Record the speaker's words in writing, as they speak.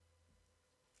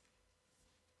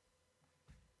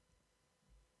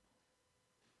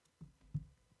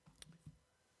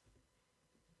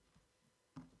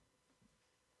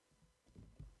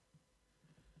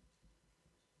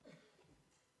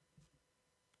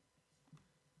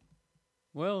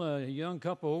Well, a young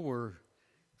couple were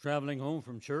traveling home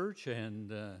from church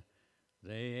and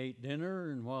they ate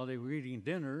dinner. And while they were eating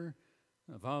dinner,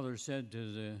 the father said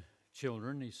to the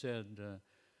children, he said,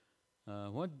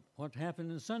 what happened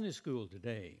in Sunday school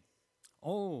today?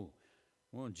 Oh,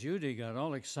 well, Judy got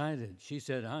all excited. She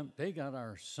said, they got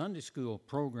our Sunday school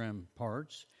program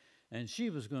parts, and she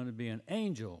was going to be an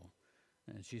angel.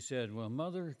 And she said, well,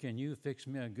 Mother, can you fix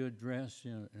me a good dress,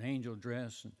 an angel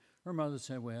dress? And her mother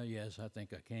said, well, yes, I think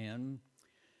I can.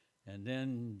 And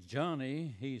then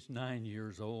Johnny, he's 9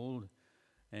 years old,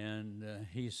 and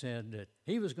he said that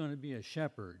he was going to be a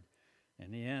shepherd.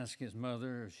 And he asked his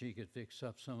mother if she could fix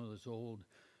up some of those old,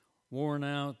 worn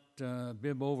out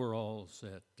bib overalls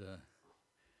that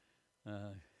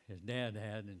his dad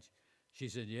had. And she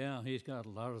said, yeah, he's got a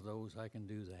lot of those. I can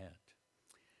do that.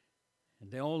 And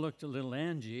they all looked at little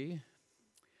Angie,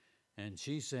 and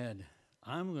she said,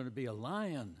 I'm going to be a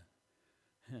lion.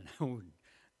 And old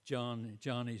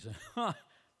Johnny said,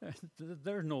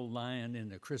 there's no lion in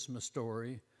the Christmas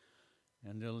story.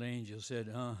 And little Angel said,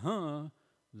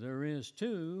 there is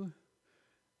too.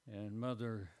 And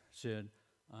Mother said,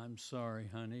 I'm sorry,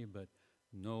 honey, but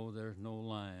no, there's no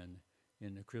lion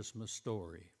in the Christmas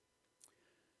story.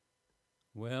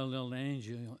 Well, little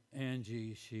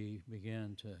Angie, she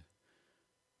began to,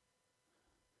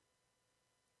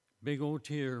 big old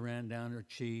tear ran down her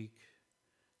cheek,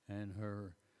 and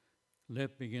her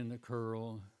lip began to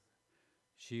curl.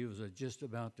 She was just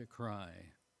about to cry.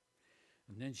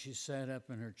 And then she sat up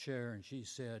in her chair and she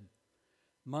said,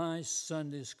 my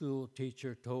Sunday school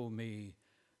teacher told me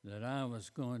that I was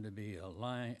going to be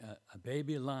a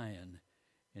baby lion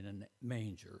in a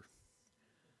manger.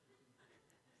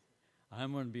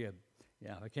 I'm going to be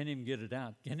I can't even get it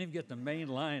out. Can't even get the main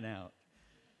line out.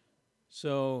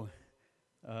 So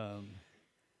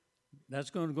that's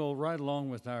going to go right along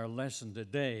with our lesson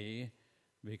today,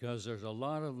 because there's a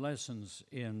lot of lessons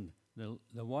in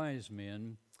the wise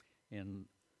men in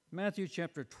Matthew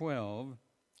chapter 12,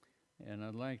 and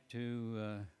I'd like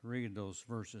to read those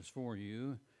verses for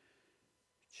you.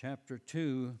 Chapter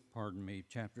 2 of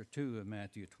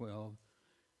Matthew 12.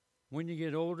 When you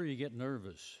get older, you get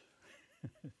nervous.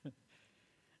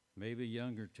 Maybe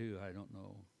younger too, I don't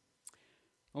know.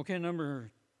 Okay,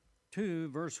 number 2,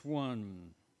 verse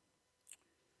 1.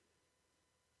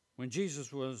 When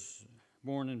Jesus was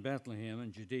born in Bethlehem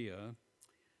in Judea,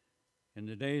 in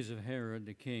the days of Herod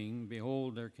the king,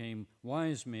 behold, there came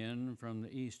wise men from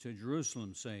the east to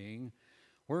Jerusalem, saying,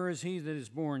 where is he that is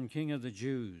born King of the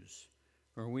Jews?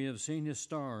 For we have seen his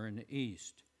star in the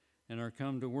east, and are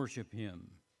come to worship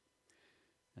him.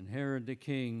 And Herod the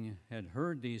king had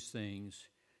heard these things.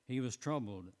 He was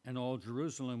troubled, and all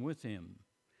Jerusalem with him.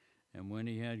 And when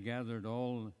he had gathered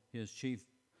all his chief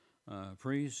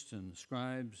priests and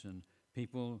scribes and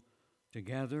people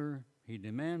together, he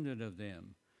demanded of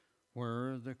them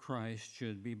where the Christ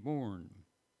should be born.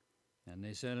 And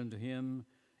they said unto him,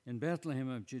 in Bethlehem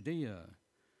of Judea.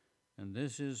 And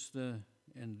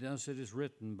thus it is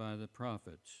written by the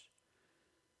prophets.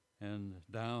 And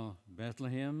thou,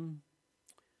 Bethlehem,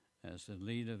 as the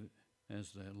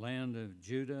land of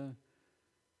Judah,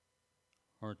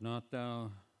 art not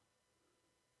thou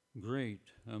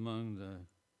great among the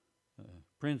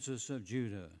princes of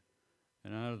Judah?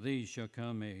 And out of these shall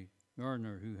come a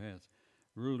gardener who hath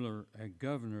a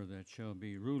governor that shall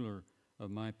be ruler of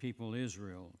my people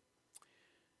Israel.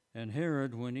 And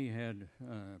Herod, when he had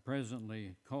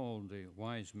presently called the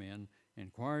wise men,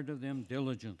 inquired of them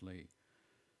diligently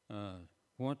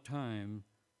what time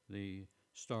the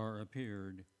star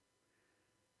appeared.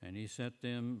 And he sent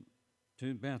them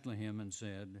to Bethlehem and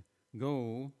said,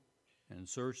 go and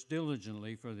search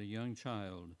diligently for the young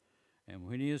child, and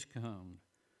when he is come,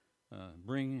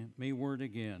 bring me word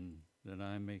again, that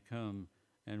I may come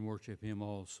and worship him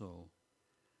also.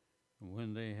 And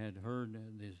when they had heard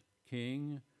the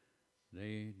king,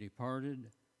 they departed,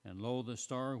 and lo, the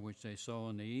star which they saw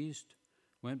in the east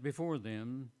went before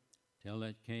them, till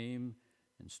it came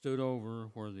and stood over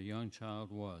where the young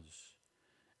child was.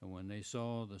 And when they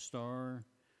saw the star,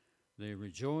 they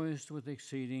rejoiced with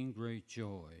exceeding great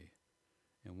joy.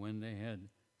 And when they had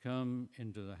come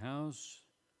into the house,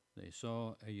 they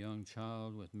saw a young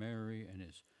child with Mary and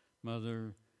his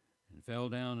mother, and fell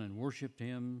down and worshipped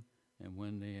him. And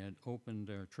when they had opened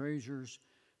their treasures,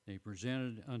 they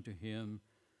presented unto him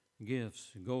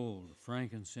gifts, gold,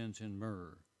 frankincense, and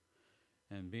myrrh.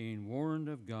 And being warned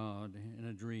of God in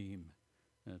a dream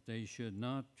that they should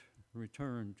not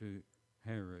return to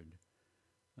Herod,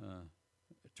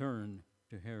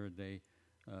 they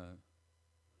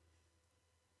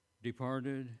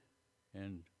departed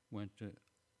and went to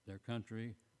their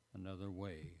country another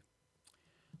way.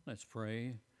 Let's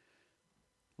pray.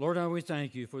 Lord, we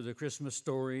thank you for the Christmas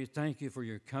story. Thank you for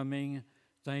your coming.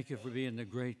 Thank you for being the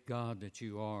great God that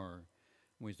you are.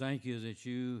 We thank you that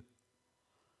you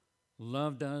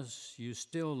loved us, you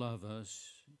still love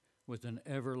us with an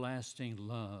everlasting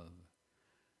love,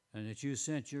 and that you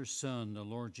sent your Son, the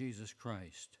Lord Jesus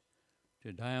Christ,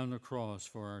 to die on the cross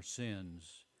for our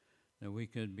sins, that we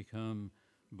could become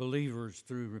believers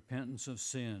through repentance of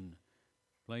sin,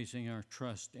 placing our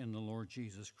trust in the Lord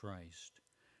Jesus Christ.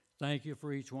 Thank you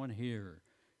for each one here.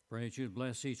 Pray that you'd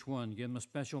bless each one. Give them a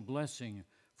special blessing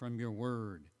from your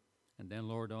word. And then,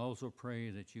 Lord, I also pray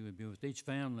that you would be with each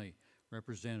family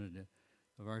representative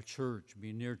of our church.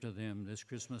 Be near to them this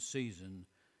Christmas season.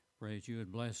 Pray that you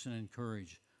would bless and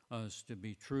encourage us to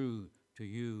be true to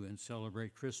you and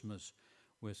celebrate Christmas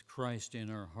with Christ in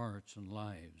our hearts and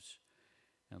lives.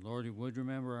 And Lord, you would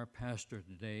remember our pastor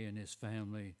today and his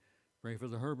family. Pray for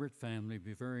the Herbert family.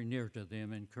 Be very near to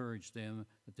them. Encourage them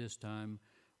at this time.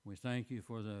 We thank you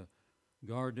for the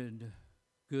guarded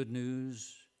good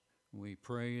news. We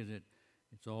pray that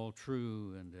it's all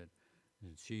true and that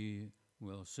she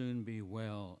will soon be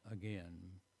well again.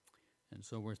 And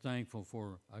so we're thankful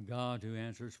for a God who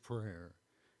answers prayer.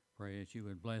 Pray that you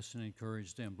would bless and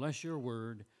encourage them. Bless your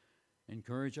word.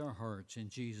 Encourage our hearts. In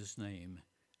Jesus' name,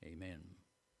 amen.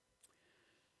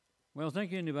 Well,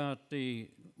 thinking about the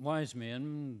wise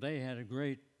men, they had a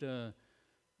great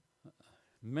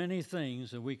many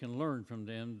things that we can learn from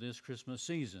them this Christmas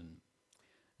season.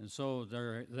 And so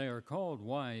they are called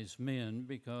wise men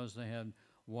because they had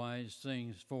wise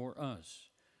things for us.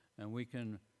 And we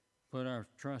can put our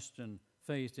trust and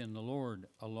faith in the Lord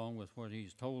along with what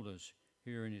he's told us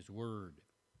here in his word.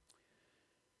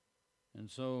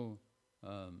 And so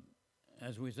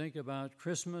as we think about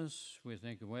Christmas, we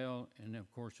think, well, and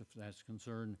of course, if that's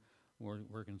concerned,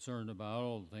 we're concerned about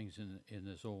all the things in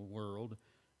this old world.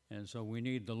 And so we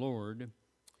need the Lord.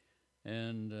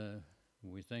 And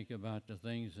we think about the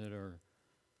things that are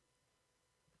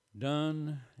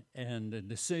done and the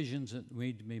decisions that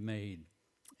need to be made.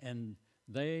 And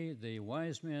the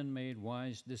wise men made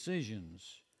wise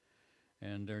decisions.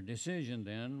 And their decision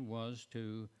then was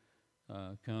to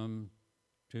come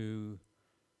to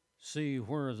see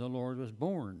where the Lord was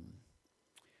born.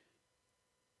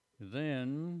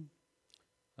 Then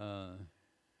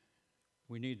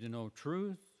we need to know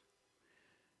truth.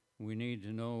 We need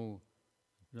to know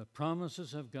the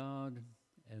promises of God,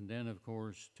 and then, of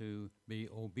course, to be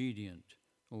obedient,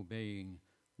 obeying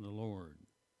the Lord,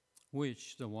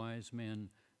 which the wise men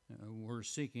were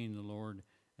seeking the Lord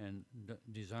and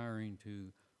desiring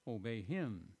to obey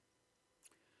him.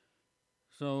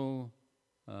 So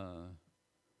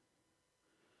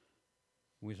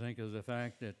we think of the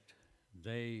fact that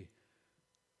they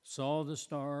saw the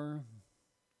star.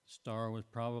 The star was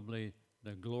probably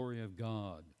the glory of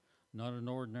God, not an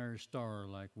ordinary star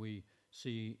like we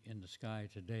see in the sky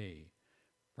today.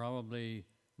 Probably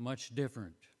much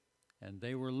different. And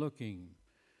they were looking.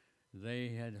 They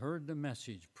had heard the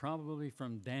message, probably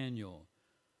from Daniel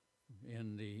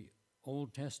in the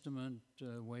Old Testament,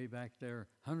 way back there,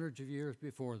 hundreds of years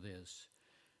before this.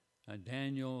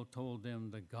 Daniel told them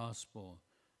the gospel,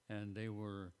 and they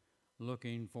were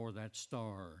looking for that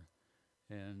star,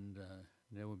 and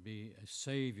there would be a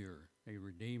Savior, a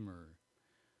Redeemer,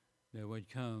 that would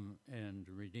come and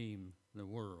redeem the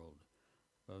world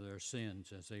of their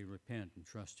sins as they repent and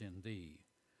trust in Thee.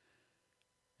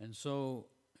 And so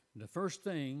the first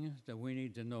thing that we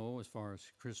need to know as far as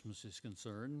Christmas is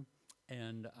concerned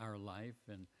and our life,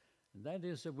 and that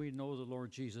is that we know the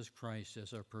Lord Jesus Christ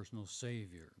as our personal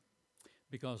Savior,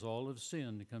 because all have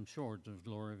sinned and come short of the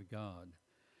glory of God.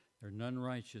 There are none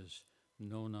righteous,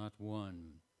 no, not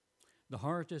one. The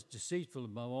heart is deceitful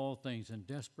above all things and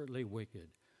desperately wicked.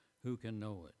 Who can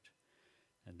know it?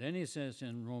 And then he says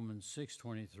in Romans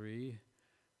 6:23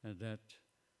 that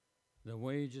the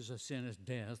wages of sin is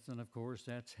death, and of course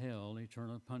that's hell,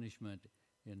 eternal punishment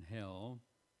in hell.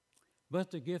 But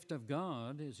the gift of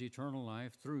God is eternal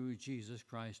life through Jesus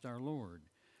Christ our Lord.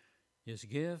 His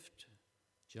gift,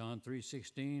 John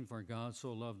 3:16, for God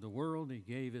so loved the world, he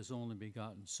gave his only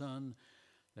begotten Son,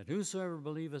 that whosoever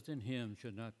believeth in him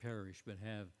should not perish, but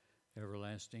have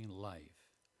everlasting life.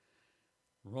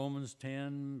 Romans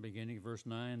 10, beginning verse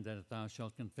 9, that if thou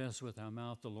shalt confess with thy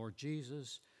mouth the Lord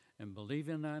Jesus, and believe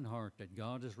in thine heart that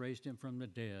God has raised him from the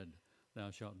dead, thou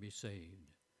shalt be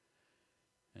saved.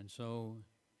 And so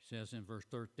he says in verse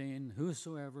 13,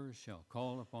 whosoever shall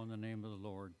call upon the name of the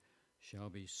Lord shall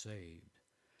be saved.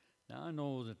 Now I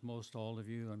know that most all of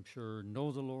you, I'm sure,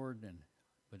 know the Lord,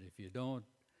 but if you don't,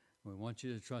 we want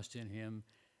you to trust in him.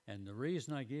 And the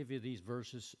reason I give you these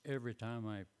verses every time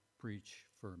I preach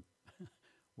for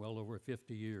well over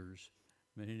 50 years.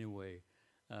 But anyway,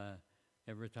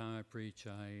 every time I preach,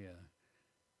 I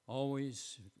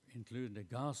always include the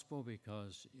gospel,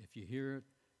 because if you hear it,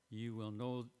 you will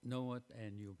know it,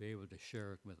 and you'll be able to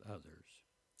share it with others.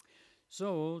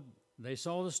 So they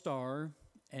saw the star,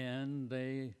 and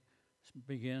they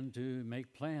began to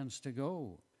make plans to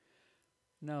go.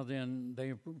 Now then,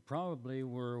 they probably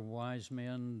were wise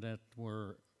men that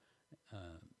were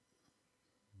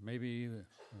maybe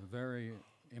very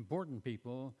important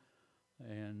people,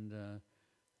 and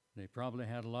they probably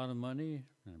had a lot of money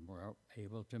and were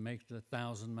able to make the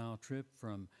 1,000-mile trip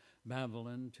from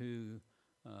Babylon to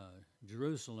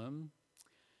Jerusalem.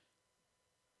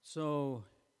 So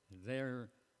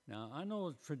now I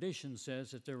know tradition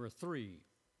says that there were 3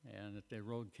 and that they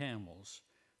rode camels.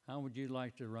 How would you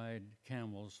like to ride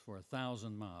camels for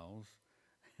 1,000 miles?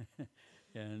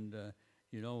 And,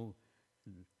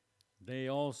 they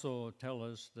also tell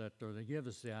us that, or they give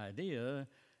us the idea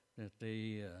that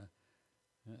the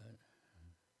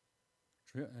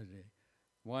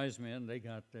wise men, they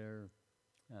got there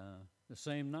the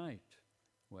same night.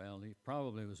 Well, it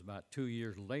probably was about 2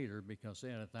 years later, because they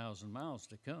had 1,000 miles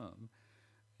to come.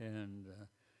 And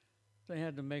they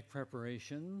had to make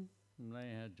preparation, and they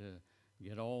had to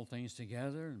get all things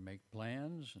together and make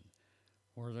plans, and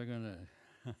where they're going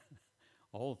to,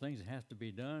 all things have to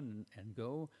be done and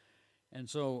go. And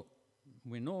so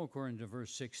we know, according to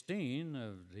verse 16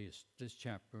 of this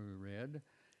chapter we read,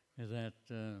 that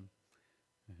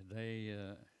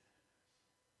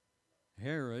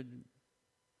Herod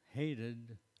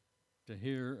hated to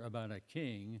hear about a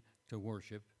king to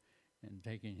worship and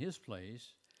taking his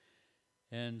place.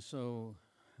 And so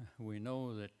we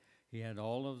know that he had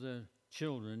all of the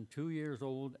children 2 years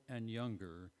old and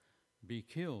younger be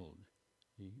killed.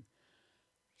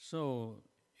 So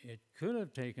it could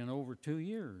have taken over 2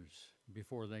 years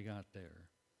before they got there.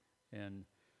 And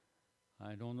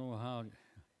I don't know how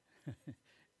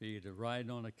be to ride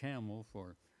on a camel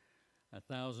for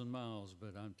 1,000 miles,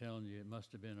 but I'm telling you, it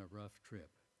must have been a rough trip.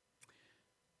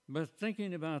 But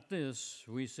thinking about this,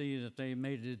 we see that they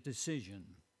made a decision,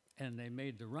 and they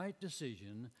made the right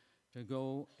decision to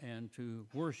go and to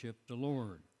worship the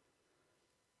Lord,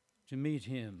 to meet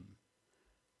Him.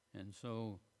 And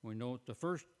so we note the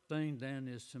first thing then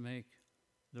is to make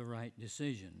the right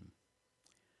decision.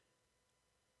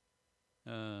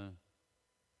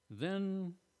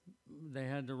 Then they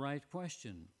had the right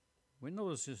question. We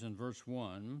notice this in verse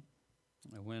 1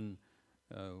 when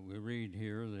we read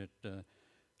here that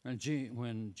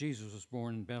when Jesus was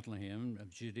born in Bethlehem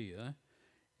of Judea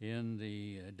in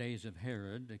the days of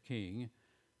Herod the king,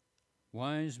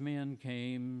 wise men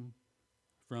came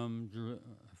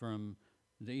from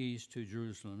the east to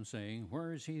Jerusalem, saying,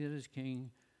 "Where is he that is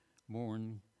king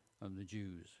born of the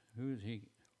Jews? Who is he?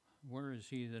 Where is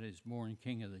he that is born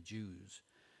King of the Jews?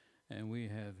 And we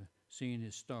have seen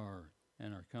his star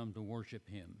and are come to worship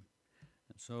him."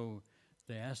 And so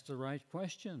they asked the right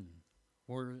question.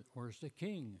 Where's the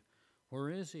king? Where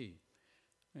is he?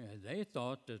 They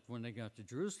thought that when they got to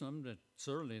Jerusalem, that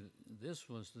certainly this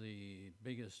was the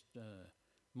biggest,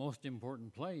 most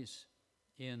important place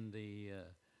in the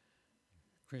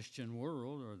Christian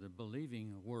world, or the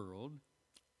believing world.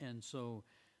 And so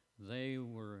they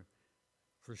were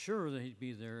for sure that he'd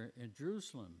be there in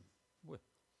Jerusalem.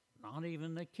 Not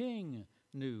even the king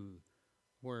knew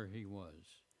where he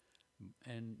was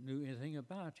and knew anything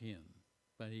about him.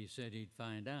 But he said he'd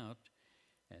find out.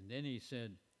 And then he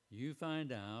said, "You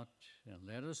find out and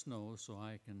let us know so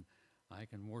I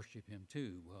can worship him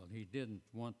too." Well, he didn't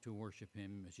want to worship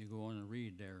him. As you go on and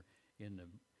read there in the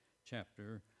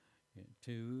chapter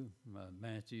 2,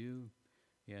 Matthew,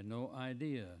 he had no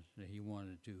idea that he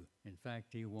wanted to. In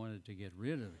fact, he wanted to get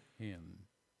rid of him.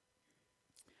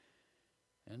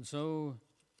 And so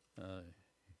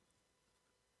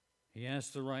he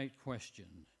asked the right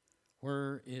question.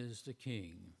 Where is the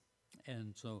king?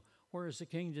 And so where is the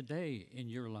king today in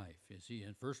your life? Is he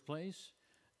in first place?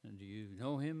 And do you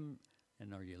know him?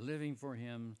 And are you living for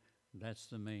him? That's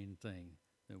the main thing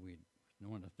that we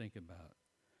want to think about.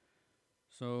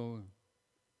 So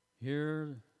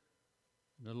here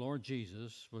the Lord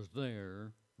Jesus was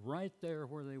there, right there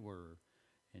where they were,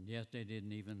 and yet they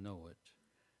didn't even know it.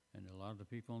 And a lot of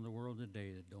people in the world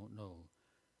today that don't know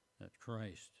that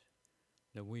Christ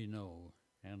that we know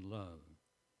and love.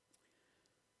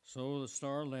 So the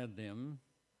star led them,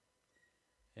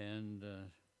 and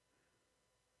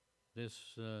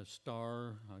this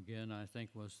star, again, I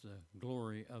think was the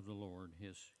glory of the Lord,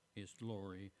 his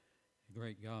glory, the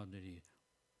great God that he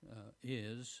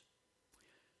is.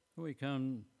 We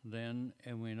come then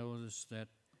and we notice that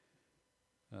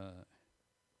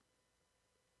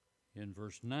In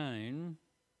verse 9,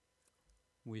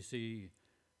 we see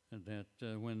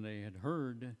that when they had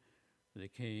heard the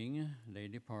king, they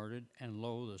departed, and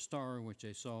lo, the star which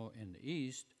they saw in the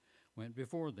east went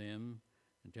before them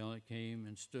until it came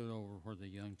and stood over where the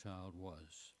young child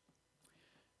was.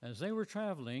 As they were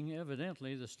traveling,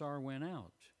 evidently the star went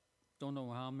out. Don't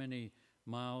know how many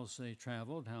miles they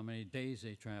traveled, how many days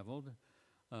they traveled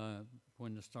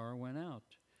when the star went out.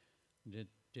 Did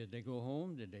they go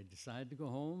home? Did they decide to go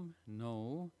home?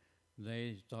 No.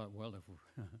 They thought, well, if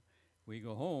we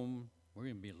go home, we're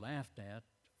going to be laughed at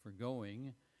for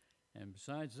going. And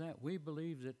besides that, we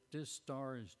believe that this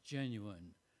star is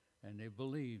genuine. And they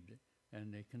believed,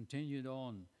 and they continued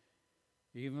on.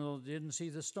 Even though they didn't see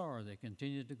the star, they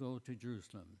continued to go to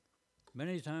Jerusalem.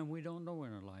 Many times we don't know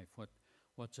in our life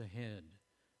what's ahead,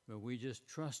 but we just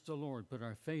trust the Lord, put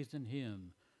our faith in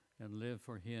Him, and live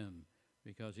for Him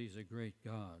because He's a great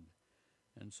God.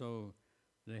 And so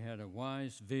they had a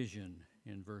wise vision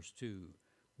in verse 2.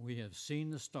 We have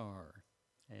seen the star,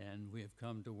 and we have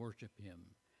come to worship Him.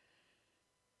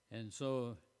 And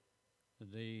so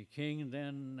the king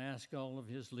then asked all of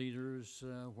his leaders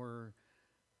where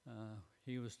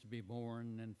he was to be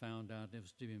born, and found out it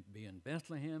was to be in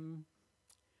Bethlehem.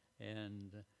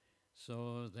 And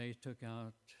so they took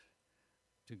out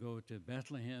to go to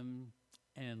Bethlehem,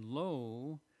 and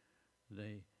lo,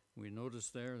 we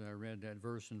noticed there that I read that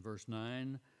verse in verse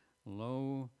 9,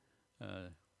 lo,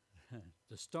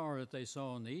 the star that they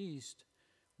saw in the east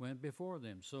went before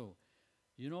them. So,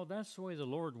 that's the way the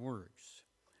Lord works.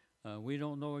 We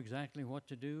don't know exactly what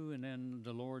to do, and then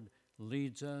the Lord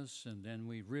leads us, and then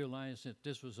we realize that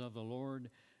this was of the Lord,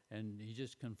 and He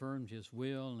just confirmed His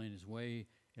will and His way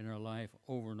in our life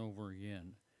over and over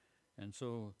again. And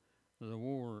so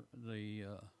lo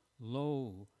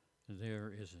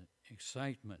there is an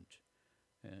excitement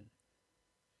and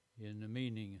in the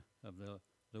meaning of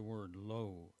the word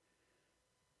lo.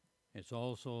 It's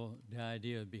also the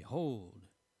idea of behold.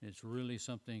 It's really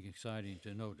something exciting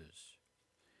to notice.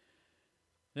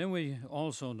 Then we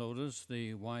also notice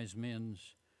the wise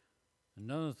men's,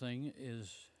 another thing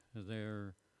is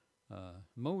their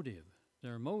motive.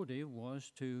 Their motive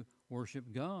was to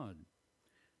worship God.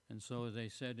 And so they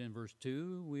said in verse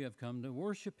 2, we have come to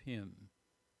worship Him.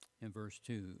 In verse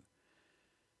 2,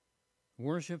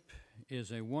 worship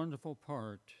is a wonderful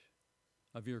part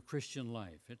of your Christian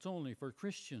life. It's only for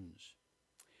Christians.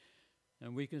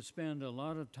 And we can spend a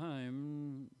lot of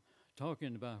time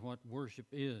talking about what worship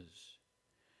is.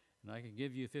 And I could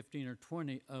give you 15 or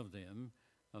 20 of them,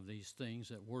 of these things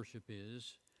that worship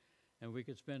is. And we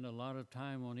could spend a lot of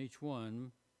time on each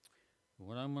one.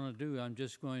 What I'm going to do, I'm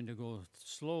just going to go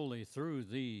slowly through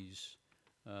these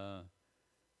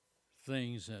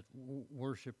things that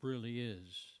worship really is.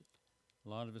 A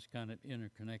lot of it's kind of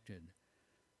interconnected.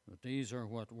 But these are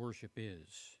what worship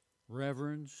is: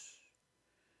 reverence,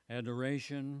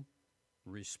 adoration,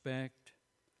 respect,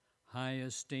 high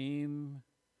esteem,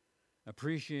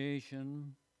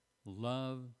 appreciation,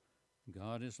 love.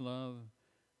 God is love,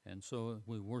 and so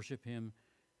we worship Him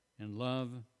in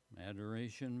love,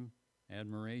 adoration,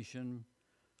 admiration,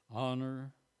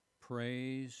 honor,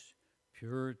 praise,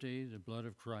 purity. The blood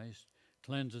of Christ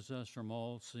cleanses us from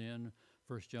all sin,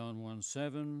 1 John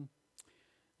 1:7.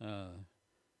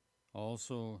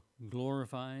 Also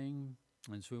glorifying,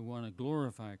 and so we want to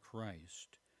glorify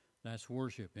Christ. That's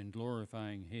worship, in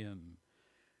glorifying Him.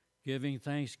 Giving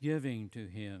thanksgiving to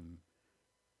Him,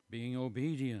 being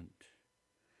obedient,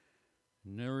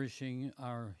 nourishing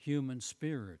our human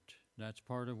spirit. That's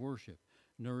part of worship,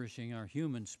 nourishing our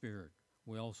human spirit.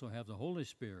 We also have the Holy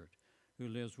Spirit who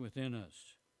lives within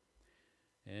us.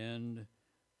 And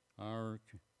our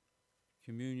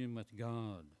communion with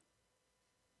God,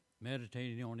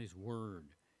 meditating on His Word,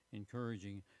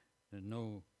 encouraging to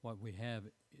know what we have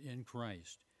in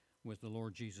Christ with the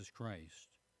Lord Jesus Christ.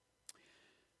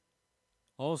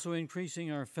 Also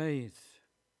increasing our faith,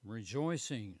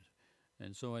 rejoicing.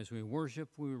 And so as we worship,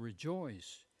 we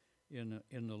rejoice in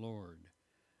the Lord.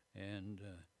 And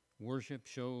worship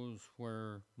shows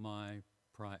where my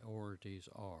priorities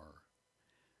are.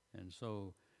 And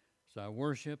so as I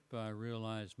worship, I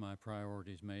realize my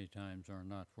priorities many times are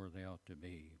not where they ought to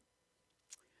be.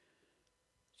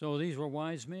 So these were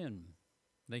wise men.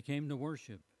 They came to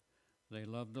worship. They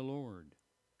loved the Lord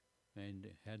and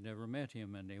had never met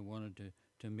Him, and they wanted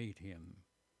to meet Him.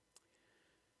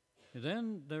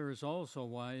 Then there is also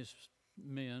wise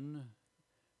men,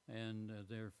 and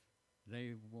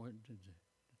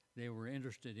they were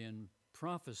interested in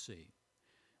prophecy.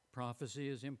 Prophecy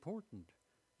is important,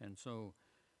 and so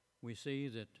we see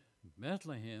that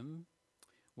Bethlehem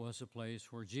was a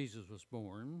place where Jesus was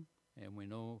born, and we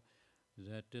know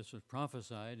that this was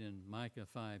prophesied in Micah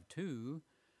 5:2,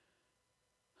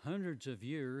 hundreds of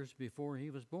years before he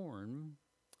was born,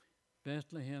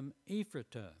 Bethlehem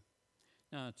Ephratah.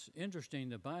 Now it's interesting,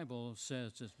 the Bible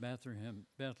says it's Bethlehem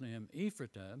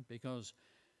Ephratah because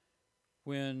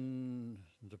when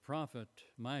the prophet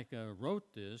Micah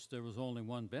wrote this, there was only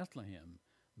one Bethlehem.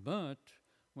 But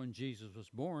when Jesus was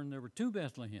born, there were two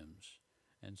Bethlehems.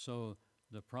 And so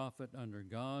the prophet, under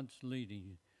God's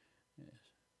leading,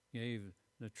 gave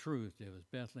the truth. It was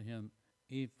Bethlehem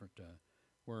Ephratah,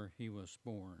 where he was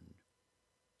born.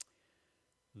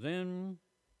 Then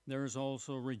there's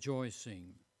also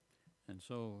rejoicing. And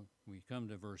so we come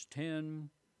to verse 10,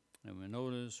 and we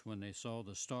notice when they saw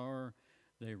the star,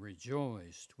 they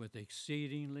rejoiced with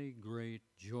exceedingly great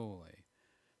joy.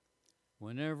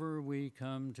 Whenever we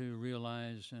come to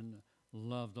realize and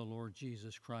love the Lord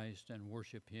Jesus Christ and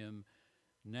worship him,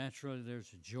 naturally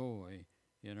there's joy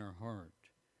in our heart.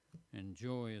 And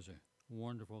joy is a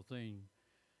wonderful thing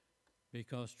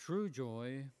because true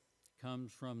joy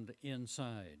comes from the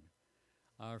inside,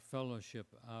 our fellowship,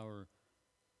 our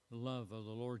love of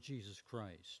the Lord Jesus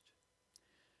Christ.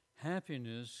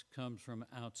 Happiness comes from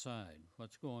outside,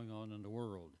 what's going on in the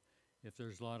world. If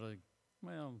there's a lot of,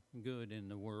 good in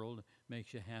the world,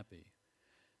 makes you happy.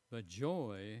 But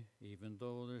joy, even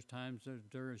though there's times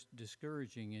that there's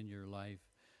discouraging in your life,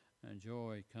 and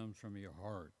joy comes from your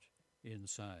heart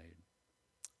inside.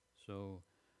 So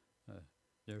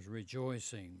there's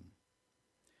rejoicing.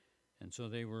 And so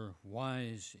they were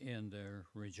wise in their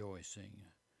rejoicing.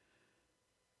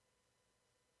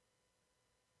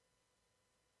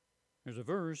 There's a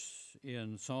verse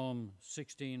in Psalm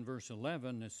 16, verse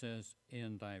 11, that says,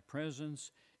 "In thy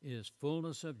presence is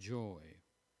fullness of joy.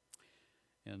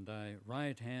 In thy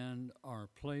right hand are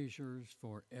pleasures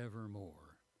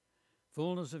forevermore."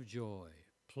 Fullness of joy,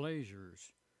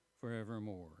 pleasures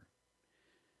forevermore.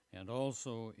 And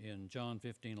also in John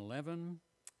 15:11,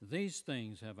 "These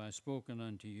things have I spoken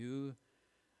unto you,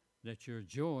 that your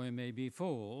joy may be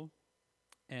full,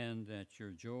 and that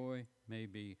your joy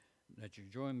may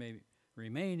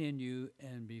remain in you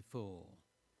and be full."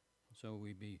 So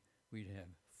we'd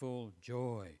have full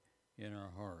joy in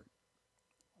our heart,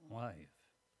 life.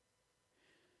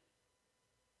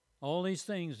 All these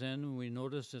things, then, we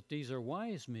notice that these are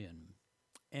wise men,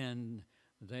 and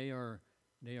they are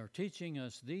teaching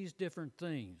us these different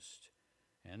things.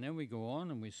 And then we go on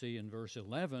and we see in verse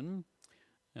 11,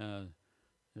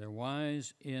 they're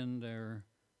wise in their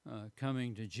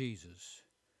coming to Jesus.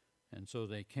 And so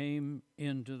they came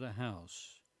into the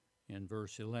house in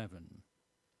verse 11.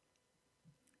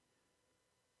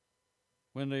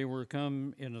 When they were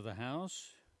come into the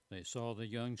house, they saw the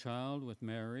young child with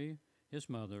Mary, his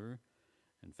mother,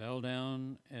 and fell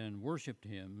down and worshipped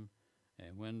him.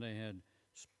 And when they had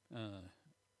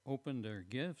opened their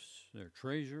gifts, their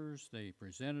treasures, they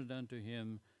presented unto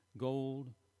him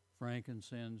gold,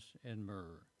 frankincense, and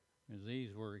myrrh. And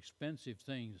these were expensive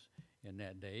things in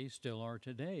that day, still are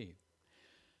today.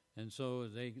 And so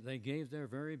they gave their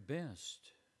very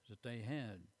best that they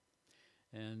had.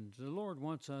 And the Lord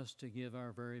wants us to give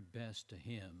our very best to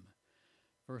him.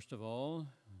 First of all,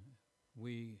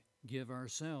 we give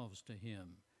ourselves to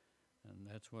him. And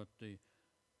that's what the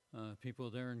people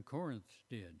there in Corinth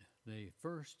did. They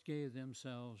first gave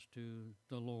themselves to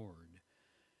the Lord.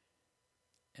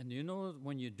 And you know,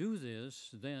 when you do this,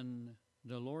 then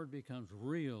the Lord becomes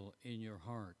real in your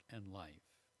heart and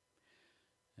life.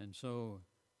 And so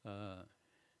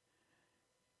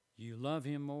you love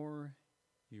him more,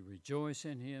 you rejoice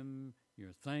in him,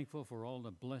 you're thankful for all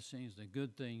the blessings, the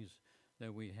good things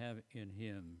that we have in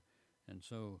him. And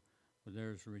so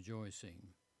there's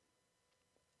rejoicing.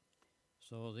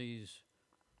 So these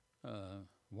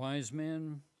wise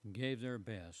men gave their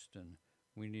best, and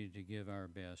we need to give our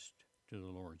best to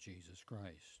the Lord Jesus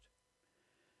Christ.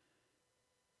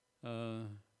 The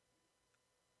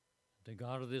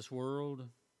God of this world,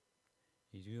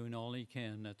 he's doing all he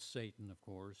can. That's Satan, of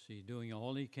course. He's doing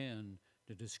all he can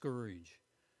to discourage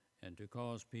and to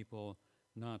cause people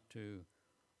not to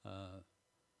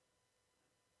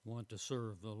want to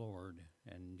serve the Lord.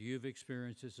 And you've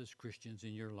experienced this as Christians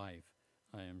in your life,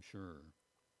 I am sure.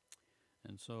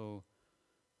 And so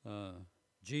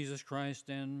Jesus Christ,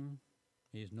 then,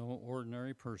 he's no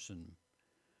ordinary person.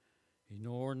 He's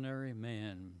no ordinary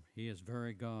man. He is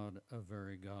very God of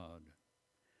very God.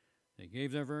 They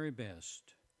gave their very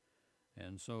best.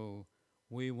 And so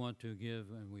we want to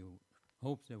give, and we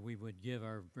hope that we would give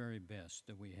our very best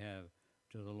that we have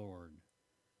to the Lord.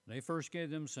 They first gave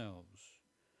themselves.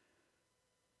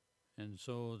 And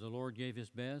so the Lord gave his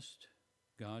best.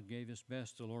 God gave his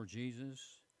best to Lord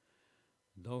Jesus.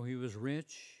 Though he was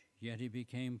rich, yet he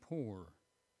became poor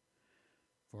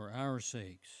for our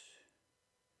sakes,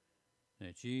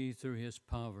 that ye through his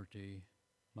poverty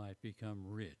might become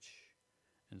rich.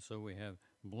 And so we have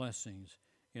blessings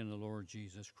in the Lord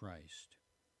Jesus Christ.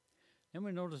 And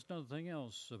we notice another thing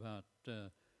else about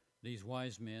these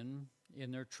wise men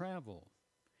in their travel.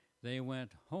 They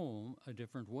went home a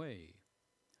different way.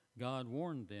 God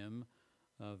warned them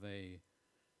of a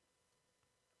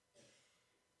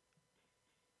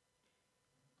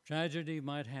tragedy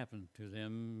might happen to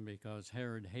them because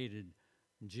Herod hated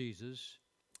Jesus,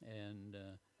 and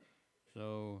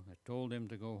so I told them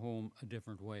to go home a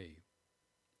different way.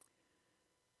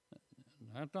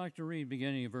 I'd like to read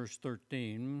beginning of verse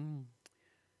 13.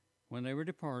 When they were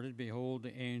departed, behold,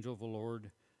 the angel of the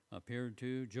Lord appeared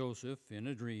to Joseph in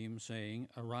a dream, saying,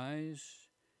 Arise,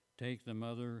 take the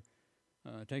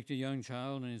young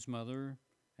child and his mother,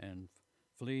 and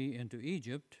flee into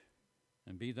Egypt,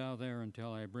 and be thou there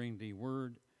until I bring thee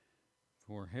word,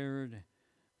 for Herod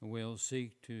will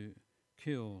seek to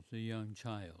kill the young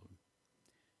child.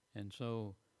 And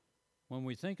so when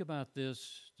we think about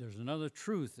this, there's another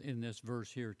truth in this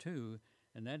verse here too,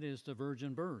 and that is the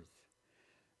virgin birth.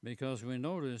 Because we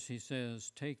notice he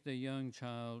says, take the young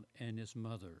child and his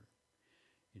mother.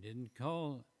 He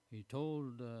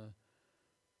told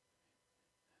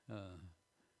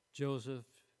Joseph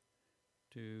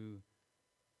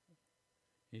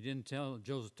he didn't tell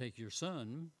Joseph, take your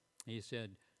son. He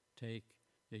said, take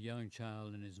the young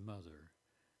child and his mother.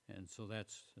 And so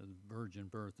that's the virgin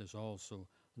birth is also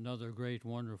another great,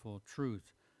 wonderful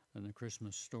truth in the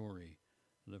Christmas story,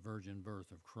 the virgin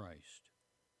birth of Christ.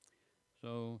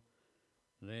 So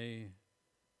they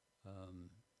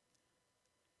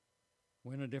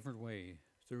went a different way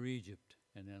through Egypt,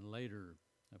 and then later,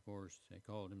 of course, they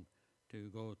called him to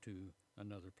go to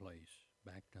another place,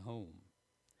 back to home.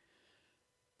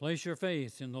 Place your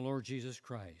faith in the Lord Jesus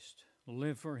Christ.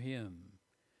 Live for him,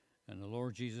 and the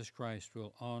Lord Jesus Christ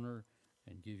will honor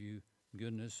and give you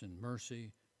goodness and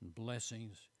mercy and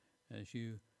blessings as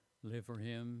you live for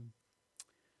him.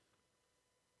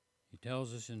 He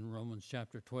tells us in Romans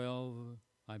chapter 12,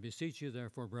 I beseech you,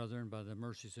 therefore, brethren, by the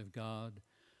mercies of God,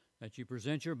 that you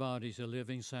present your bodies a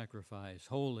living sacrifice,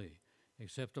 holy,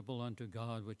 acceptable unto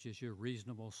God, which is your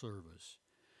reasonable service.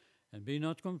 And be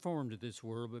not conformed to this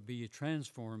world, but be ye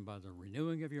transformed by the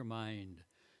renewing of your mind,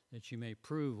 that ye may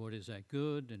prove what is that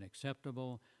good and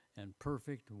acceptable and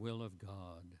perfect will of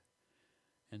God.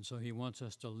 And so he wants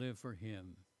us to live for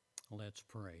him. Let's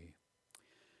pray.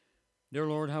 Dear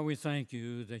Lord, how we thank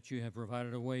you that you have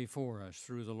provided a way for us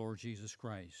through the Lord Jesus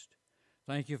Christ.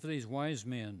 Thank you for these wise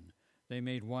men. They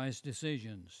made wise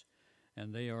decisions,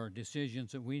 and they are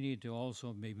decisions that we need to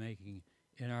also be making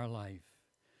in our life.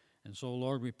 And so,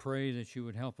 Lord, we pray that you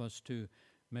would help us to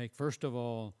make, first of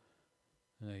all,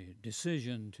 a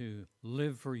decision to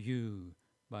live for you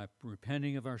by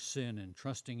repenting of our sin and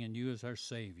trusting in you as our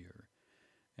Savior,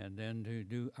 and then to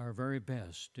do our very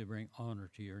best to bring honor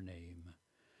to your name.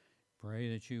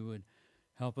 Pray that you would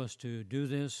help us to do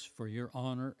this for your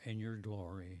honor and your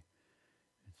glory.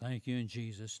 Thank you in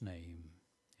Jesus' name.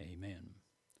 Amen.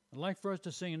 I'd like for us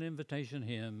to sing an invitation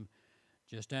hymn,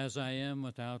 Just As I Am,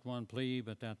 without one plea,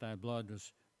 but that thy blood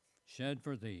was shed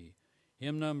for thee.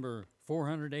 Hymn number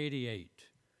 488.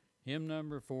 Hymn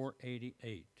number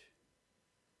 488.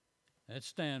 Let's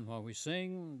stand while we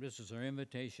sing. This is our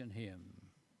invitation hymn.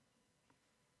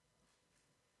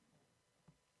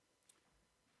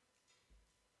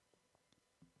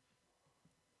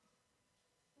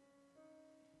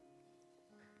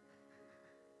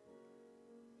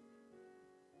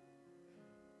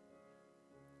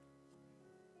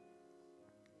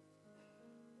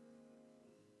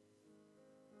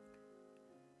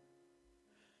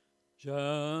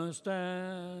 Just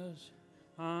as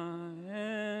I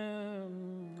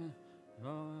am,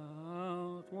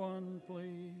 without one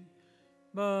plea,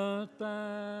 but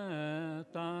that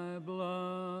thy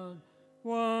blood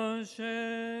was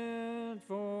shed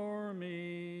for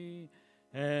me,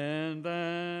 and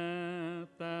that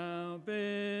thou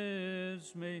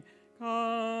bidst me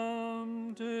come